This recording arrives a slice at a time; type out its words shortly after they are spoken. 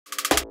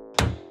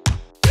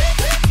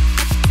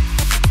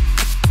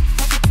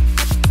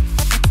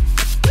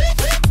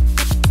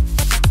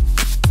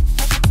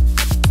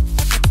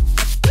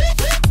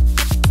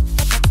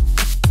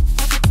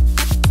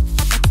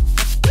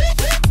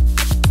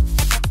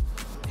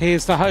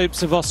Here's the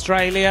hopes of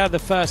Australia, the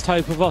first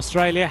hope of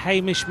Australia,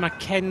 Hamish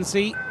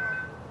Mackenzie.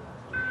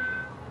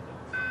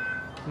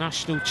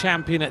 National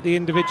champion at the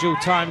individual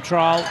time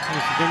trial. And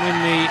if you can win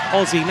the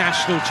Aussie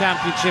National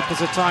Championship as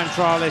a time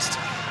trialist,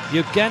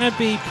 you're going to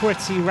be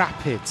pretty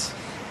rapid.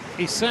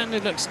 He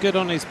certainly looks good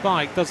on his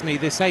bike, doesn't he,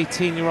 this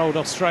 18-year-old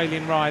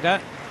Australian rider.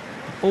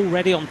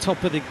 Already on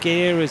top of the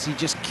gear as he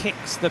just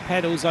kicks the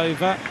pedals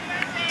over.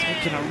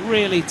 Taking a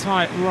really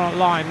tight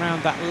line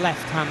round that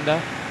left-hander.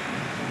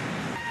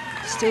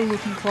 Still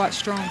looking quite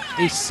strong.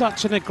 He's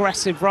such an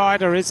aggressive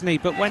rider, isn't he?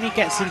 But when he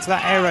gets into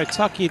that aero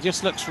tuck, he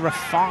just looks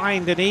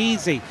refined and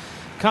easy.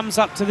 Comes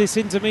up to this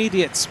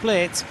intermediate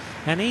split,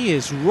 and he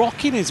is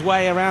rocking his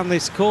way around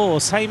this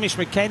course. Hamish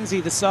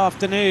Mackenzie this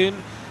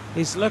afternoon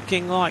is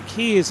looking like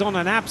he is on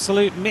an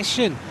absolute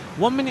mission.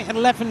 1 minute and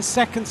 11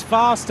 seconds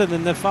faster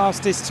than the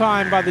fastest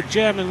time by the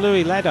German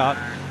Louis Ledart.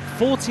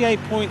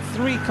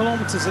 48.3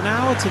 kilometres an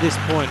hour to this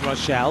point,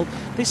 Rochelle.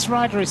 This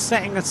rider is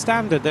setting a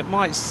standard that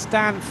might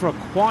stand for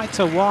quite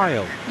a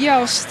while. Yeah,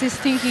 I was just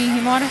thinking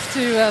he might have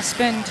to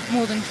spend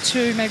more than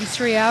 2, maybe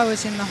 3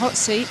 hours in the hot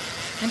seat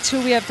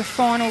until we have the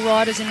final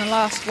riders in the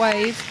last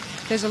wave.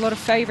 There's a lot of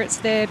favourites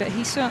there, but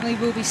he certainly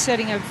will be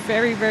setting a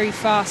very, very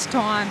fast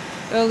time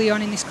early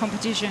on in this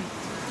competition.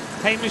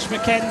 Hamish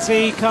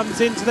Mackenzie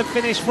comes into the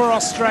finish for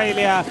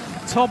Australia.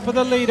 Top of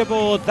the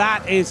leaderboard.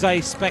 That is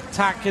a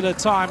spectacular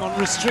time on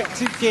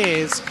restricted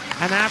gears.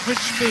 An average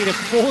speed of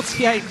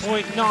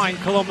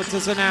 48.9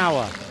 kilometres an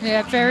hour.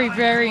 Yeah, very,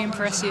 very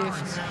impressive.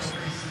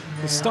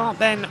 The start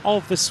then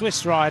of the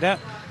Swiss rider,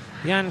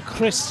 Jan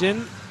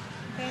Christian.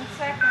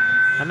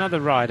 Another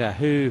rider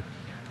who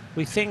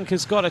we think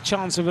has got a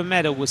chance of a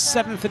medal, was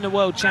 7th in the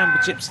World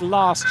Championships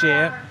last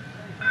year.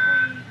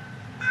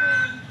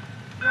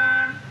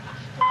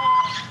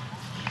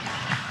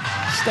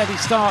 Steady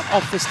start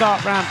off the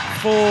start ramp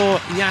for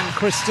Jan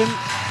Christian.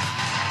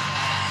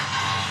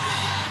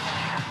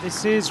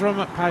 This is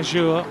Romain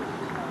Pajur,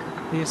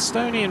 the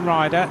Estonian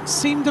rider.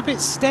 Seemed a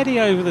bit steady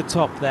over the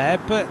top there,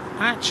 but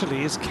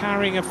actually is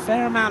carrying a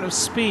fair amount of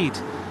speed.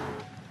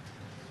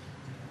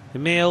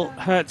 Emil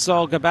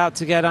Herzog about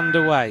to get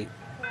underway.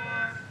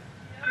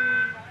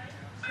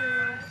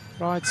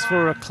 Rides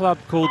for a club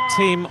called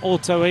Team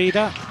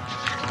Autoida.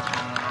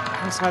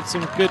 Has had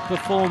some good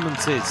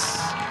performances.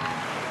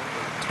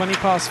 20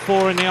 past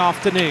 4 in the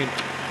afternoon.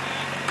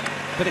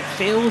 But it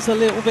feels a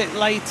little bit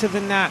later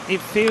than that.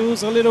 It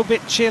feels a little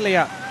bit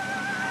chillier.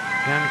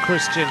 Jan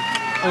Christian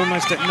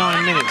almost at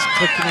 9 minutes,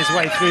 clicking his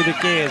way through the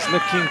gears,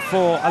 looking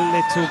for a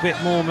little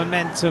bit more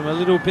momentum, a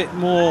little bit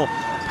more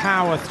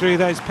power through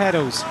those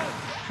pedals.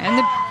 And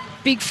the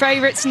big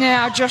favourites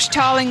now, Josh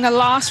Tarling, the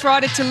last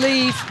rider to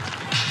leave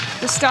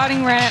the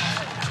starting ramp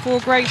for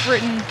Great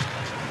Britain.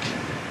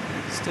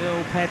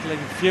 Still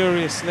pedalling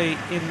furiously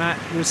in that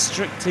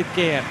restricted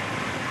gear.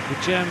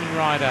 The German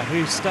rider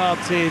who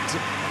started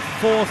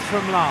 4th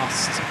from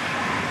last.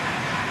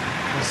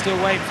 We'll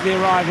still wait for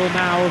the arrival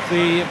now of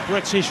the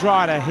British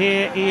rider.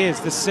 Here he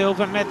is, the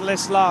silver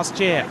medalist last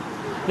year.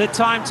 The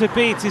time to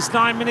beat is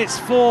 9 minutes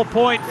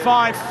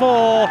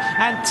 4.54,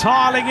 and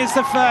Tarling is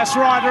the first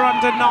rider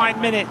under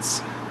 9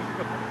 minutes.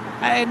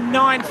 And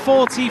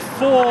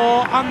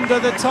 9:44 under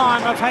the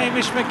time of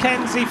Hamish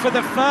Mackenzie. For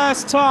the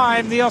first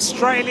time, the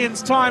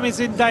Australian's time is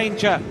in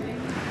danger.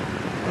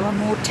 A lot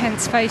more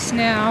tense pace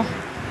now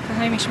for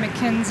Hamish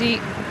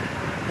Mackenzie.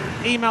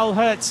 Emil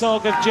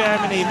Herzog of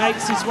Germany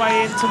makes his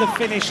way into the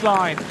finish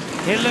line.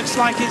 It looks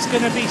like it's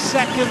going to be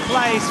second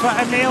place for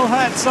Emil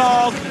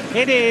Herzog.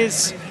 It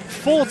is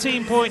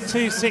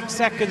 14.26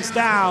 seconds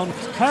down.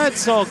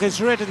 Herzog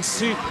has ridden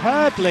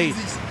superbly.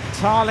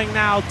 Tarling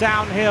now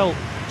downhill,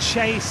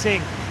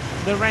 chasing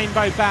the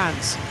rainbow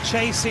bands,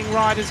 chasing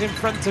riders in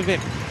front of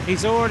him.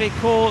 He's already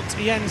caught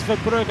Jens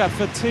Verbrugge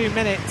for 2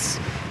 minutes.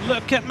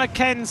 Look at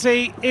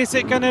Mackenzie. Is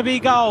it going to be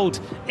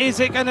gold? Is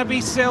it going to be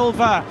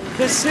silver?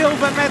 The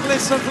silver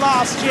medalist of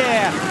last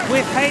year,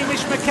 with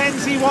Hamish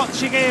Mackenzie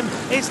watching him,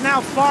 is now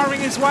firing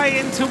his way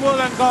into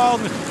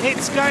Wollongong.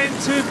 It's going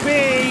to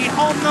be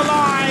on the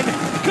line.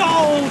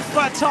 Gold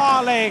for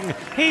Tarling.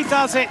 He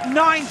does it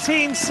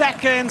 19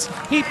 seconds.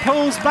 He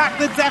pulls back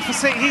the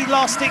deficit he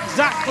lost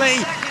exactly.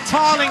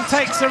 Tarling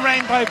takes the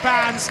rainbow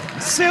bands.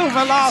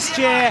 Silver last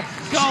year,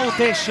 gold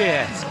this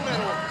year.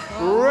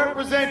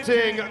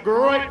 Representing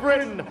Great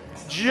Britain,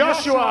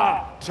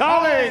 Joshua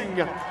Tarling.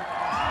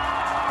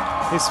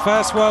 His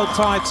first world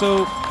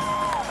title.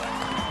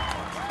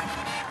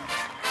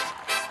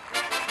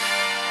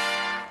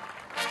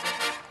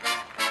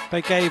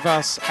 They gave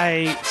us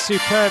a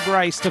superb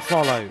race to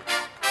follow.